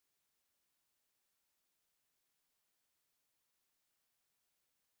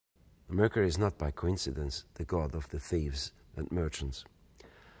Mercury is not by coincidence the god of the thieves and merchants.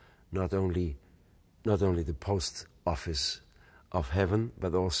 Not only the post office of heaven,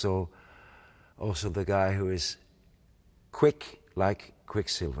 but also the guy who is quick like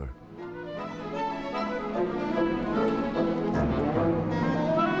quicksilver.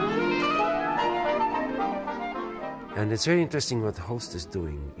 And it's very interesting what Holst is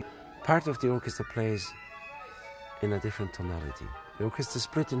doing. Part of the orchestra plays in a different tonality. The orchestra is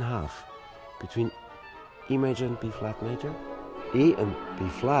split in half between E major and B flat major. E and B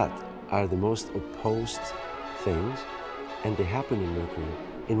flat are the most opposed things, and they happen in Mercury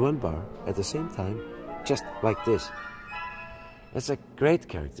in one bar at the same time, just like this. That's a great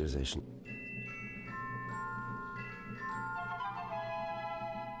characterization.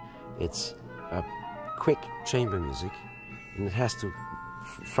 It's a quick chamber music, and it has to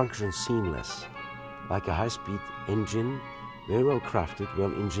function seamless, like a high-speed engine, very well crafted,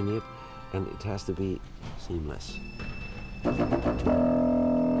 well engineered, and it has to be seamless.